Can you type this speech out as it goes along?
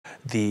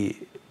The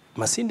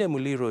Masinde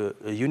Muliro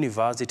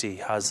University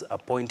has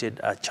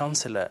appointed a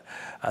chancellor,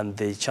 and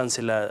the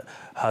chancellor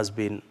has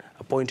been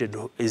appointed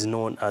is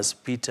known as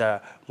Peter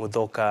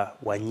Muthoka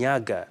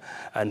Wanyaga,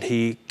 and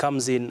he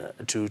comes in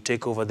to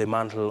take over the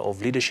mantle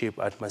of leadership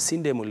at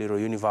Masinde Muliro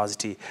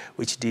University,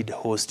 which did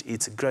host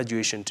its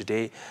graduation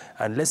today.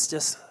 And let's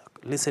just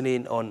listen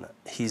in on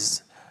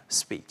his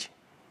speech.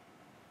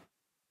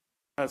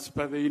 As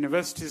per the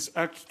Universities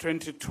Act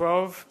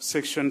 2012,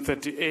 Section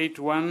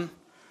 38(1),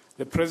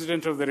 the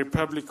President of the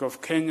Republic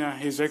of Kenya,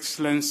 His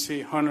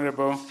Excellency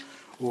Honorable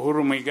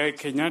Uhuru Muigai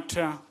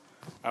Kenyatta,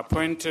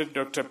 appointed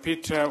Dr.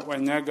 Peter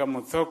Wanyaga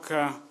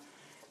Muthoka,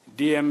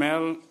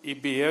 DML,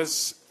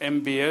 EBS,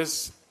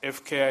 MBS,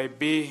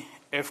 FKIB,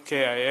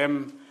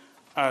 FKIM,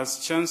 as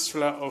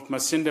Chancellor of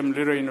Masinde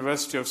Muliro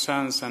University of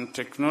Science and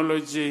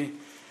Technology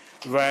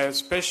via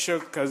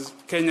Special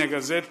Kenya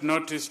Gazette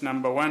Notice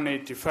number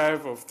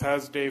 185 of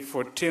Thursday,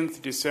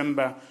 14th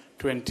December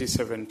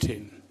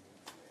 2017.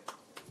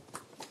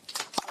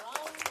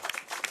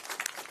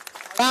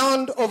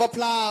 Round of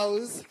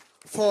applause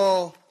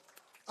for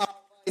our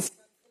Vice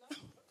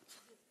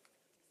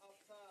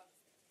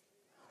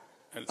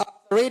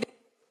Chancellor.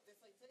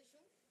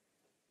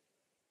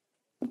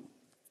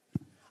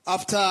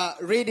 After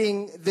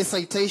reading the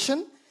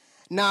citation,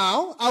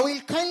 now I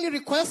will kindly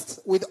request,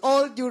 with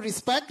all due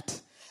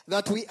respect,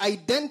 that we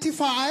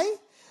identify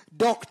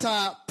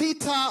Dr.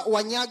 Peter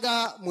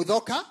Wanyaga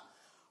Muthoka,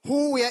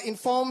 who we are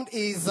informed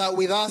is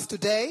with us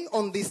today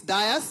on this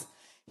dais.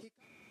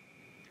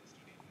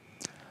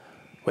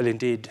 Well,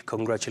 indeed,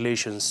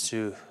 congratulations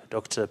to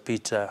Dr.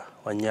 Peter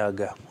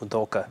Wanyaga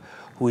Muthoka,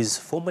 who is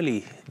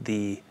formerly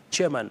the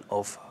chairman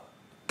of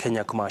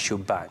Kenya Commercial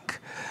Bank.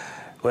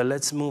 Well,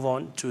 let's move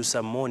on to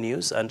some more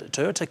news. And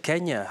Toyota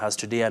Kenya has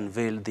today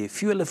unveiled the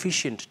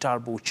fuel-efficient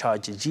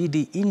turbocharged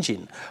GD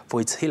engine for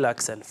its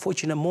Hilux and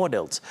Fortuner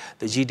models.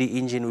 The GD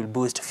engine will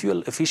boost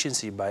fuel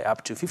efficiency by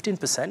up to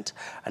 15%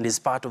 and is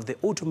part of the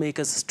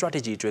automaker's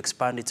strategy to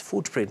expand its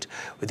footprint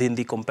within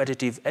the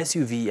competitive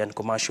SUV and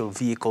commercial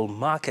vehicle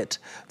market.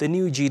 The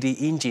new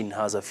GD engine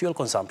has a fuel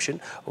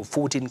consumption of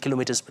 14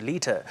 kilometers per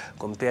litre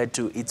compared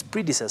to its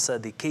predecessor,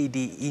 the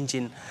KD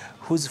engine,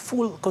 whose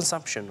full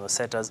consumption was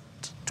set as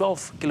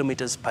 12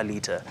 kilometers per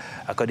litre.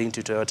 According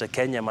to Toyota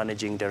Kenya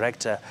Managing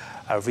Director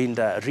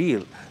Arvinda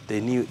Reel, the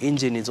new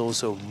engine is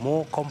also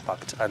more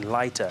compact and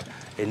lighter,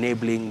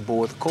 enabling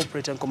both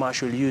corporate and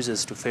commercial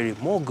users to ferry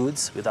more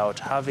goods without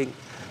having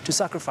to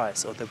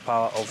sacrifice on the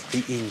power of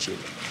the engine.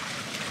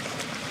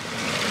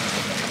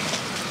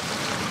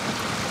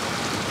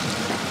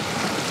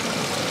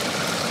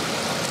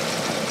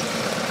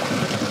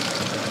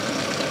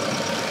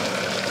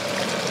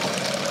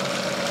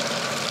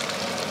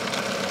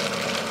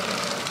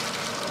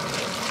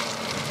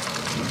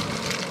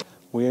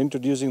 We are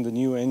introducing the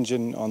new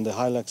engine on the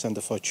Hilux and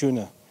the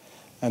Fortuner.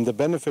 And the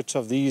benefits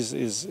of these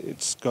is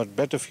it's got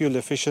better fuel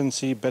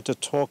efficiency, better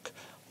torque,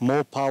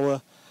 more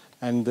power.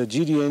 And the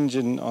GD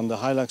engine on the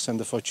Hilux and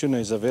the Fortuner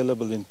is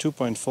available in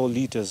 2.4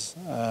 litres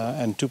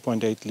and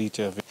 2.8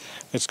 litre.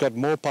 It's got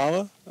more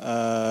power.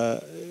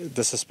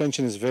 The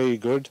suspension is very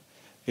good.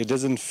 It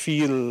doesn't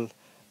feel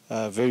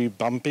very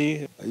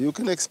bumpy. You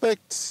can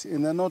expect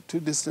in a not too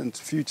distant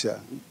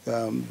future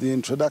the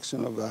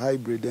introduction of a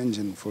hybrid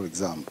engine, for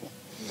example.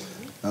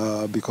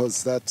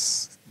 Because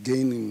that's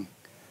gaining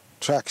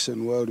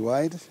traction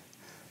worldwide,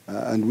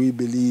 and we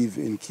believe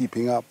in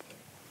keeping up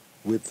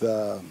with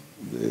the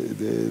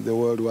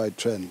worldwide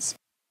trends.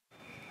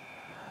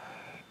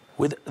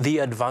 With the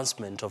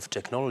advancement of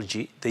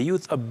technology, the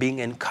youth are being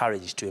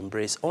encouraged to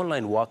embrace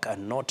online work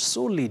and not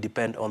solely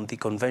depend on the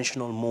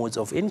conventional modes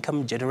of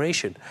income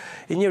generation.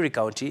 In Nyeri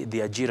County, the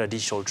Ajira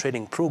Digital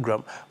Training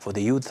Program for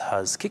the youth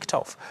has kicked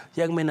off.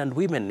 Young men and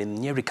women in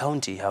Nyeri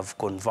County have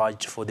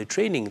converged for the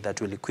training that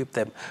will equip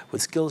them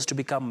with skills to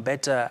become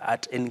better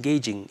at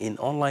engaging in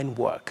online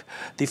work.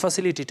 The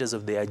facilitators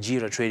of the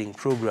Ajira Training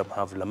Program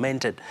have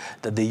lamented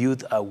that the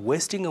youth are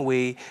wasting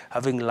away,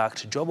 having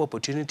lacked job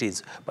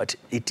opportunities, but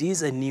it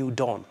is a new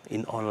dawn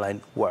in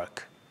online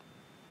work.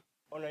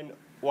 Online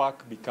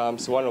work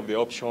becomes one of the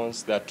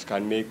options that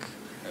can make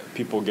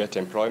people get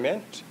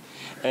employment,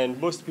 and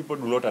most people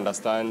do not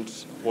understand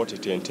what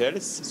it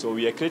entails. So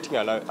we are creating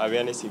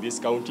awareness in this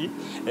county,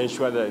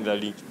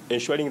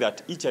 ensuring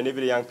that each and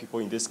every young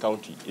people in this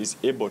county is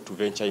able to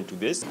venture into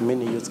this.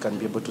 Many youths can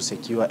be able to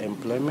secure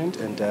employment,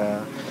 and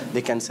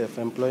they can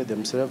self-employ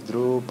themselves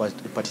through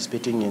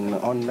participating in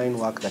online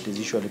work that is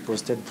usually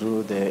posted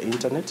through the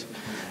internet.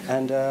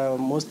 And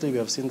mostly we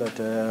have seen that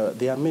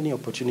there are many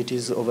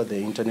opportunities over the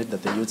internet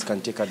that the youths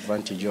can take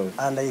advantage of.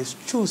 And I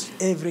choose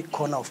every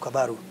corner of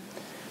Kabaru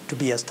to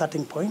be a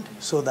starting point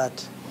so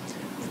that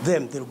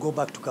they'll go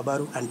back to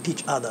Kabaru and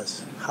teach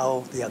others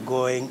how they are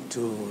going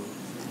to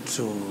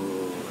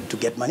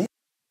get money.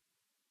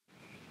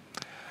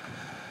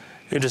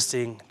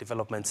 Interesting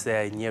developments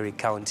there in Nyeri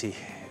County.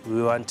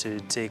 We want to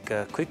take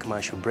a quick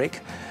commercial break,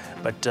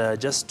 but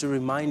just to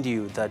remind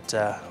you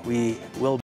that we will